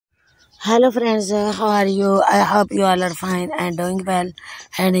Hello friends, how are you? I hope you all are fine and doing well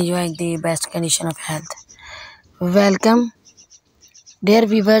and enjoying the best condition of health. Welcome dear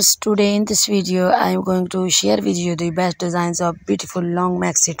viewers. Today in this video I am going to share with you the best designs of beautiful long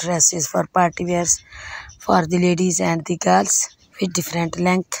maxi dresses for party wears for the ladies and the girls with different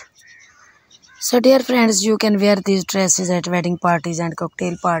length. So dear friends, you can wear these dresses at wedding parties and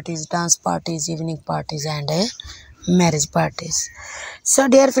cocktail parties, dance parties, evening parties and marriage parties. So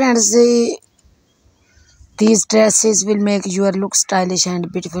dear friends, these dresses will make your look stylish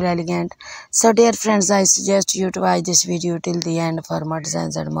and beautiful elegant. So dear friends, I suggest you to watch this video till the end for more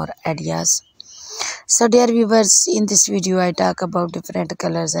designs and more ideas. So dear viewers, in this video I talk about different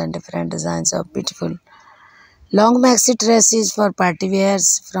colors and different designs of beautiful long maxi dresses for party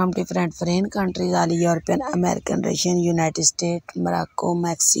wears from different foreign countries, all European, American, Russian, United States, Morocco,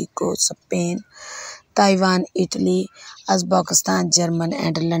 Mexico, Spain, Taiwan, Italy, Uzbekistan, Germany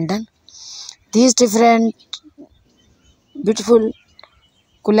and London. These different beautiful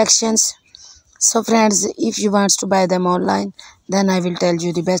collections. So friends, if you want to buy them online, then I will tell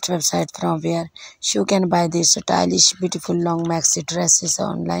you the best website from where you can buy these stylish beautiful long maxi dresses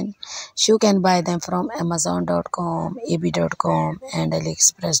online. You can buy them from amazon.com, ab.com and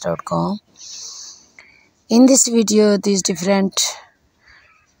aliexpress.com. In this video, these different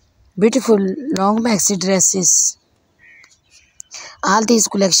beautiful long maxi dresses, all these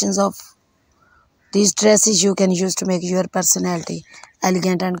collections of these dresses you can use to make your personality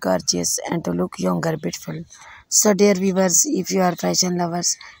elegant and gorgeous and to look younger, beautiful. So dear viewers, if you are fashion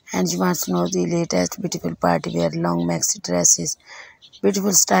lovers and you want to know the latest beautiful party wear long maxi dresses,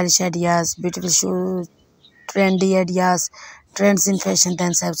 beautiful stylish ideas, beautiful shoes, trendy ideas, trends in fashion,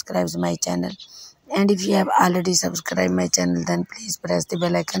 then subscribe to my channel. And if you have already subscribed my channel, then please press the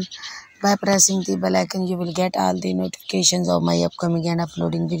bell icon. By pressing the bell icon, you will get all the notifications of my upcoming and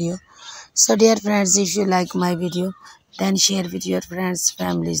uploading video. So dear friends, if you like my video, then share with your friends,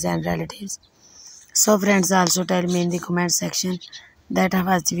 families and relatives. So friends, also tell me in the comment section that how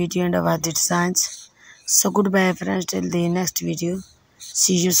was the video and how was the designs. So goodbye friends, till the next video.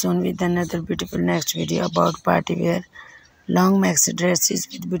 See you soon with another beautiful next video about party wear long maxi dresses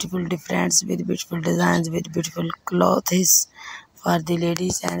with beautiful difference, with beautiful designs, with beautiful clothes for the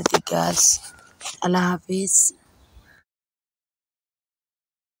ladies and the girls. Allah Hafiz.